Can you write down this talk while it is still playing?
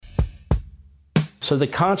So the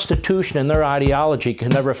Constitution and their ideology can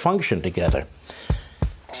never function together.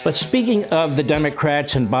 But speaking of the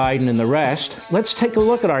Democrats and Biden and the rest, let's take a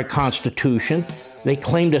look at our Constitution. They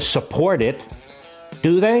claim to support it.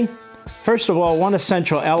 Do they? First of all, one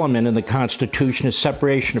essential element in the Constitution is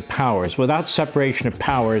separation of powers. Without separation of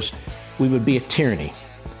powers, we would be a tyranny.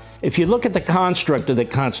 If you look at the construct of the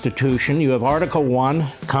Constitution, you have Article 1,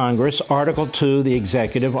 Congress, Article 2, the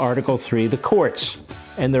executive, Article 3, the courts.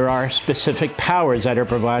 And there are specific powers that are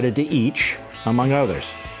provided to each, among others.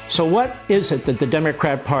 So what is it that the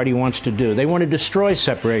Democrat Party wants to do? They want to destroy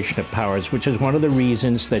separation of powers, which is one of the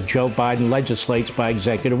reasons that Joe Biden legislates by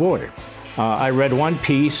executive order. I read one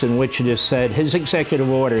piece in which it is said his executive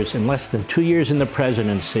orders in less than 2 years in the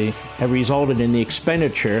presidency have resulted in the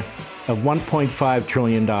expenditure of $1.5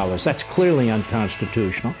 trillion. That's clearly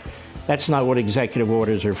unconstitutional. That's not what executive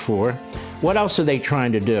orders are for. What else are they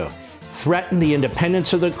trying to do? Threaten the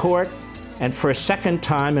independence of the court? And for a second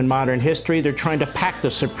time in modern history, they're trying to pack the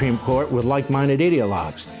Supreme Court with like-minded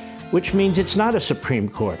ideologues, which means it's not a Supreme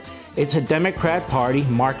Court. It's a Democrat Party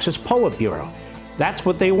Marxist Politburo. That's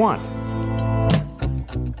what they want.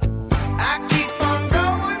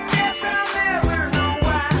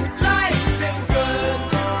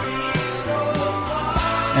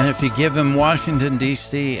 And if you give them Washington,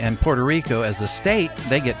 D.C. and Puerto Rico as a state,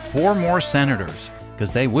 they get 4 more senators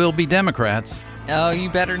because they will be Democrats. Oh, you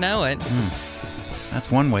better know it. That's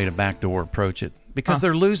one way to backdoor approach it because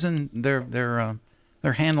they're losing their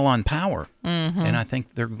handle on power. And I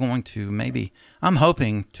think they're going to maybe, I'm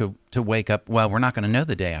hoping to wake up. Well, we're not going to know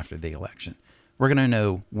the day after the election. We're going to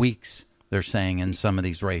know weeks, they're saying, in some of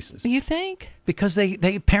these races. You think? Because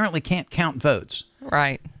they apparently can't count votes.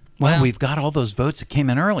 Right. Well, we've got all those votes that came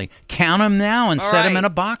in early. Count them now and set them in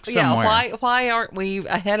a box somewhere. Yeah, why aren't we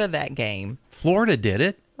ahead of that game? Florida did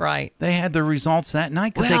it. Right. They had the results that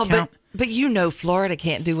night because they count. But you know Florida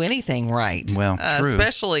can't do anything right. Well, true.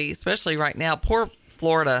 Especially right now. Poor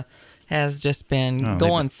Florida has just been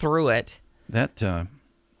going through it.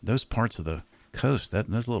 Those parts of the coast,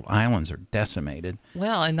 those little islands are decimated.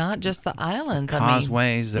 Well, and not just the islands.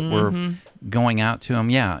 Causeways that were going out to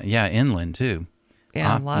them. Yeah, inland too.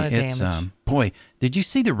 Yeah, a lot of damage. Boy, did you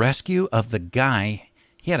see the rescue of the guy?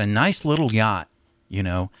 He had a nice little yacht,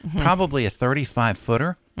 probably a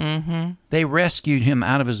 35-footer. Mm-hmm. They rescued him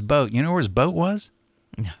out of his boat. You know where his boat was?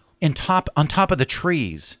 No. On top of the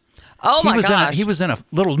trees. Oh, my gosh. He was in a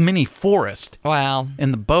little mini forest. Wow.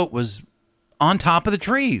 And the boat was on top of the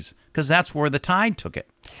trees because that's where the tide took it.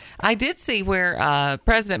 I did see where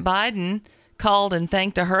President Biden called and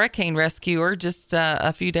thanked a hurricane rescuer just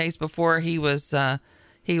a few days before he was let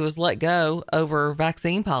go over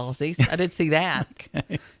vaccine policies. I did see that.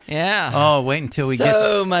 Okay. Yeah. Oh, wait until we get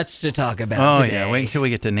so much to talk about today. Yeah, wait until we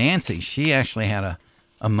get to Nancy. She actually had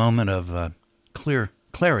a moment of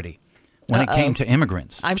clarity when it came to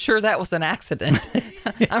immigrants. I'm sure that was an accident.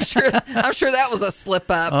 I'm sure that was a slip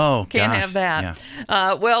up. Oh, can't gosh. have that.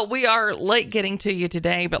 Yeah. Well, we are late getting to you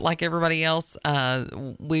today, but like everybody else,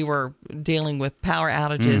 we were dealing with power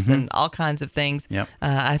outages and all kinds of things. Yep.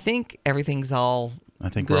 I think everything's all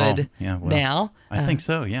good we're all, now. I think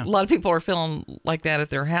so, yeah. A lot of people are feeling like that at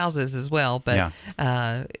their houses as well, but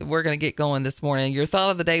we're going to get going this morning. Your thought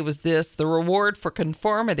of the day was this: the reward for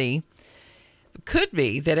conformity could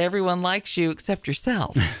be that everyone likes you except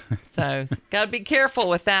yourself. So got to be careful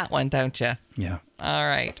with that one, don't you? Yeah. All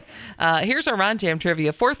right. Here's our Mind Jam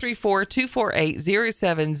trivia,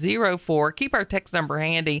 434-248-0704. Keep our text number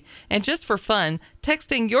handy. And just for fun,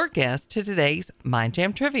 texting your guess to today's Mind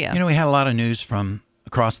Jam trivia. We had a lot of news from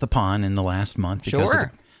across the pond in the last month because of the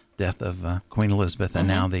death of Queen Elizabeth and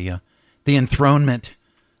now the enthronement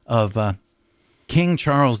of King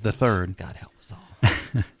Charles III. God help us all.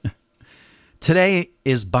 Today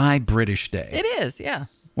is Buy British Day. It is, yeah.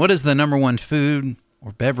 What is the number one food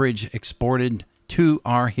or beverage exported to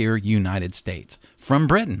our here United States from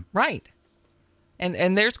Britain? Right.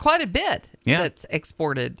 And there's quite a bit that's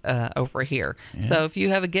exported over here. Yeah. So if you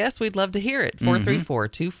have a guess, we'd love to hear it.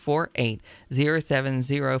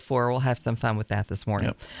 434-248-0704. We'll have some fun with that this morning.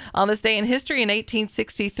 Yep. On this day in history in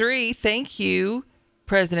 1863, thank you,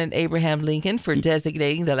 President Abraham Lincoln, for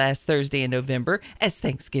designating the last Thursday in November as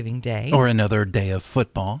Thanksgiving Day. Or another day of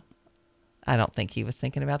football. I don't think he was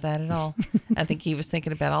thinking about that at all. I think he was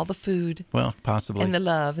thinking about all the food. Well, possibly. And the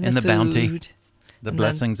love and the food. Bounty. The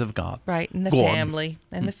blessings of God. Right, and the family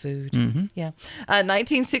and the food. Mm-hmm. Yeah.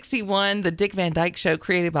 1961, The Dick Van Dyke Show,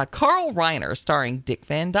 created by Carl Reiner, starring Dick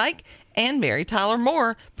Van Dyke and Mary Tyler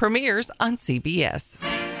Moore, premieres on CBS.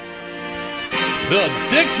 The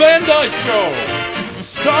Dick Van Dyke Show,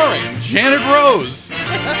 starring Janet Rose.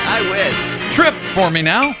 I wish. Trip for me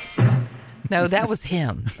now. No, that was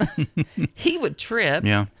him. He would trip.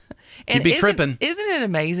 Yeah. And He'd be tripping. Isn't it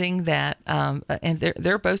amazing that, and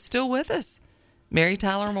they're both still with us, Mary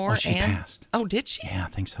Tyler Moore. Oh, she and passed. Oh, did she? Yeah, I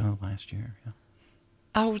think so, last year. Yeah.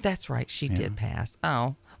 Oh, that's right. She did pass.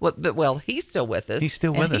 Oh, well, he's still with us. He's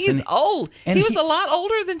still with us. He's old. and he was a lot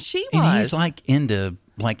older than she was. And he's like into,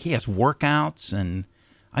 like, he has workouts, and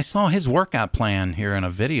I saw his workout plan here in a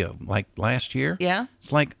video, like last year. Yeah.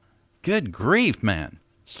 It's like, good grief, man.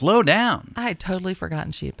 Slow down. I had totally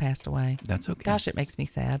forgotten she had passed away. That's okay. Gosh, it makes me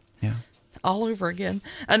sad. Yeah. All over again.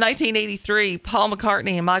 In 1983, Paul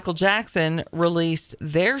McCartney and Michael Jackson released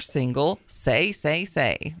their single, Say, Say,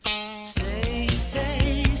 Say. Say,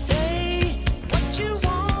 say, say what you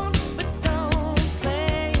want, but don't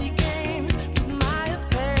play games with my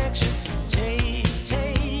affection. Take,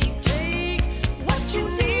 take, take what you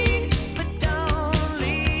need, but don't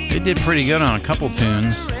leave. They did pretty good on a couple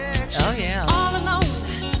tunes. Oh, yeah. All alone,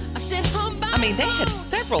 I sit home by I mean, they had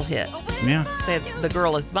several hits. Yeah. They had The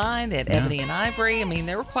Girl Is Mine. They had Ebony and Ivory. I mean,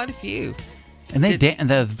 there were quite a few. And and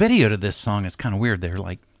the video to this song is kind of weird. They're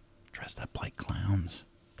like dressed up like clowns.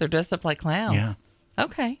 They're dressed up like clowns. Yeah.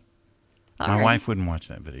 Okay. All My right. wife wouldn't watch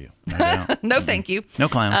that video. No doubt. No, thank you. No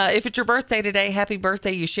clowns. If it's your birthday today, happy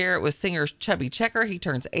birthday. You share it with singer Chubby Checker. He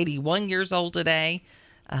turns 81 years old today.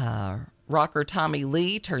 Rocker Tommy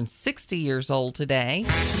Lee turns 60 years old today.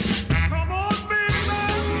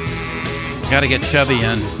 Got to get Chubby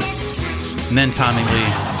in. And then Tommy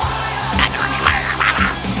Lee.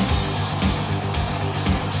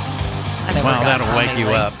 I never Wow, got that'll Tommy wake you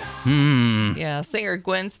Lee. up. Yeah, singer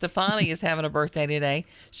Gwen Stefani is having a birthday today.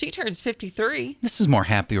 She turns 53. This is more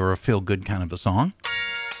happy or a feel-good kind of a song.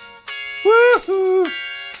 Woo-hoo!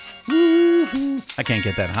 Woo-hoo! I can't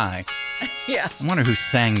get that high. Yeah. I wonder who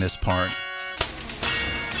sang this part.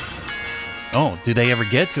 Oh, do they ever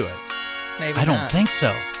get to it? Maybe I don't not. think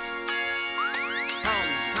so.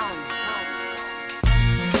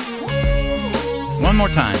 One more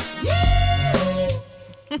time.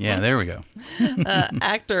 Yeah, there we go.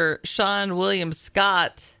 Actor Sean William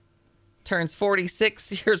Scott turns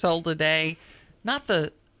 46 years old today. Not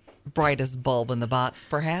the brightest bulb in the box,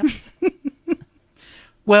 perhaps.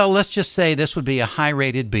 Well, let's just say this would be a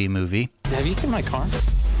high-rated B movie. Have you seen my car?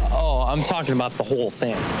 Oh, I'm talking about the whole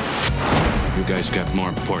thing. You guys got more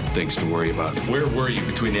important things to worry about. Where were you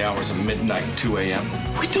between the hours of midnight and 2 a.m.?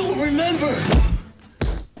 We don't remember.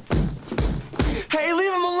 Hey,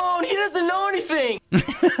 leave him alone. He doesn't know anything.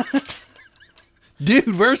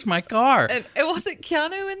 Dude, where's my car? And it wasn't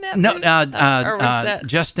Keanu in that No, movie? Or was that...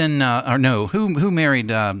 Justin, or no, who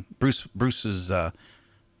married Bruce Willis's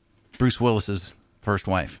first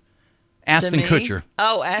wife? Ashton Demi? Kutcher.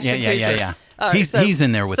 Oh, Ashton Kutcher. Yeah. All right, He's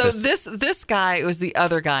in there with us. So this guy was the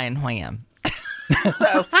other guy in Wham.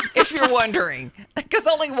 So if you're wondering, because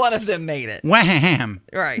only one of them made it. Wham!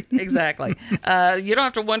 Right, exactly. You don't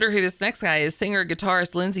have to wonder who this next guy is. Singer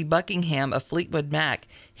guitarist Lindsey Buckingham of Fleetwood Mac.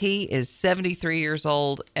 He is 73 years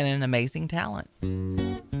old and an amazing talent.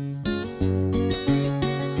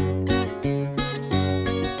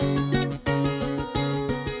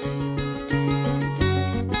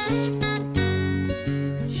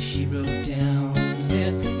 She broke down,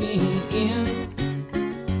 let me in.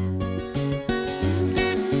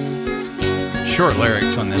 Short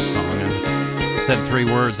lyrics on this song. It said 3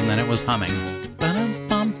 words and then it was humming.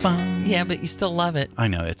 Ba-dum-bum-bum. Yeah, but you still love it. I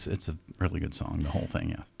know it's a really good song. The whole thing,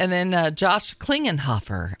 yeah. And then Josh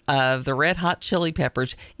Klingenhofer of the Red Hot Chili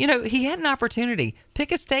Peppers. You know, he had an opportunity.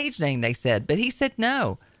 Pick a stage name, they said, but he said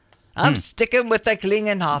no. I'm sticking with the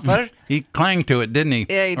Klingenhofer. He clanged to it, didn't he?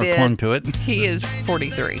 Yeah, he or did. clung to it. He is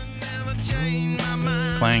 43.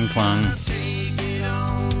 Clang, clung.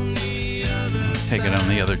 Take it on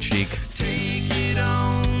the other cheek.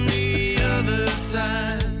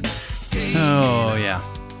 Oh, yeah.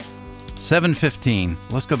 7:15.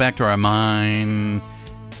 Let's go back to our Mind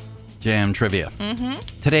Jam trivia.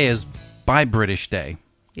 Today is Buy British Day.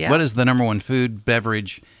 Yeah. What is the number one food,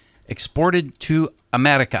 beverage exported to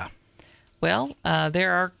America? Well,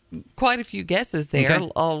 there are quite a few guesses there. Okay.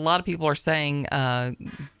 A lot of people are saying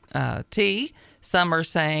tea. Some are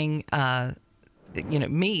saying,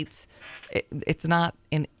 meats. It's not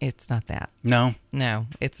that. No, No,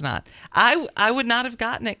 it's not. I would not have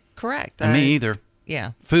gotten it correct. me either.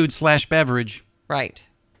 Yeah, Food/beverage. right.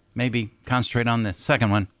 Maybe concentrate on the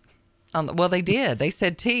second one. Well, they did. They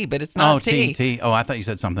said tea, but it's not tea. tea. Oh, I thought you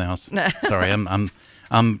said something else. Sorry,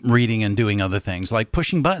 I'm reading and doing other things like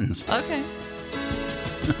pushing buttons. Okay.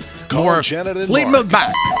 Call More Janet and Fleetwood Mark.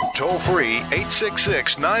 Mac. Toll free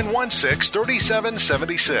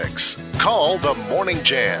 866-916-3776. Call the Morning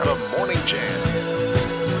Jam. The Morning Jam.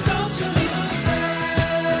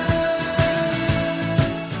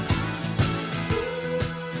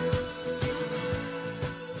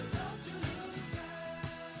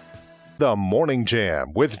 The Morning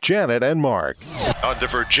Jam with Janet and Mark on the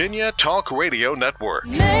Virginia Talk Radio Network.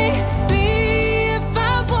 Maybe if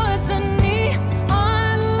I was a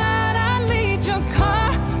neon light, I'd lead your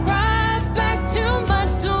car right back to my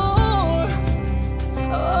door.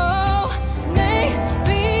 Oh,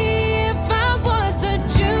 maybe if I was a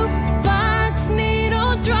jukebox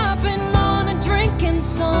needle dropping on a drinking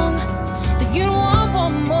song, that you'd want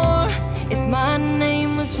one more if my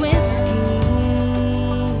name was whiskey.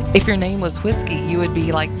 If your name was whiskey, you would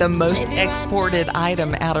be like the most exported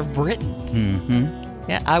item out of Britain. Mm-hmm.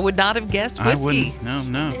 Yeah, I would not have guessed whiskey. I wouldn't.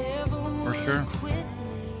 No, for sure.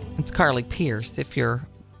 It's Carly Pierce, if you're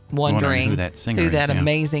wondering who that singer is, yeah.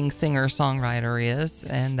 amazing singer-songwriter is.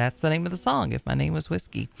 And that's the name of the song, If My Name Was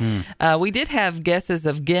Whiskey. We did have guesses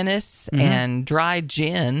of Guinness and dry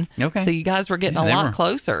gin. Okay. So you guys were getting a lot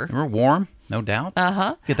closer. They were warm, no doubt.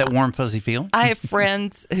 Uh-huh. Get that warm, fuzzy feel. I have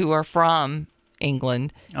friends who are from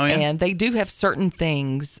England, and they do have certain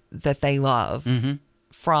things that they love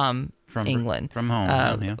from England. From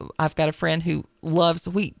home, yeah. I've got a friend who loves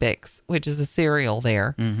Wheat Bix, which is a cereal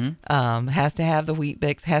there. Has to have the Wheat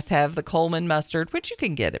Bix, has to have the Coleman mustard, which you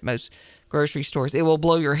can get at most grocery stores. It will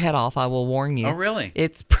blow your head off, I will warn you. Oh, really?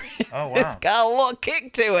 It's wow. It's got a little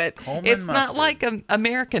kick to it. Coleman it's mustard. not like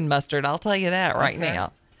American mustard, I'll tell you that right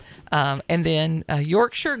now. And then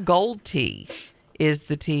Yorkshire Gold Tea is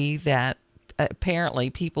the tea that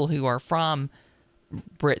apparently people who are from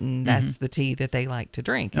Britain, that's the tea that they like to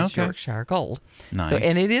drink. Is Yorkshire Gold. Nice. So,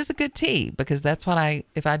 and it is a good tea because that's what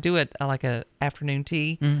if I do it like a afternoon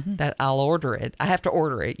tea, that I'll order it. I have to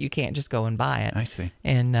order it. You can't just go and buy it. I see.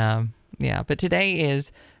 And but today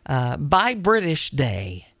is Buy British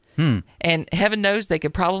Day. And heaven knows they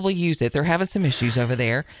could probably use it. They're having some issues over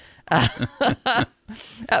there. But you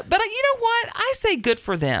know what? I say good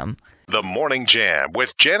for them. The Morning Jam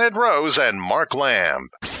with Janet Rose and Mark Lamb.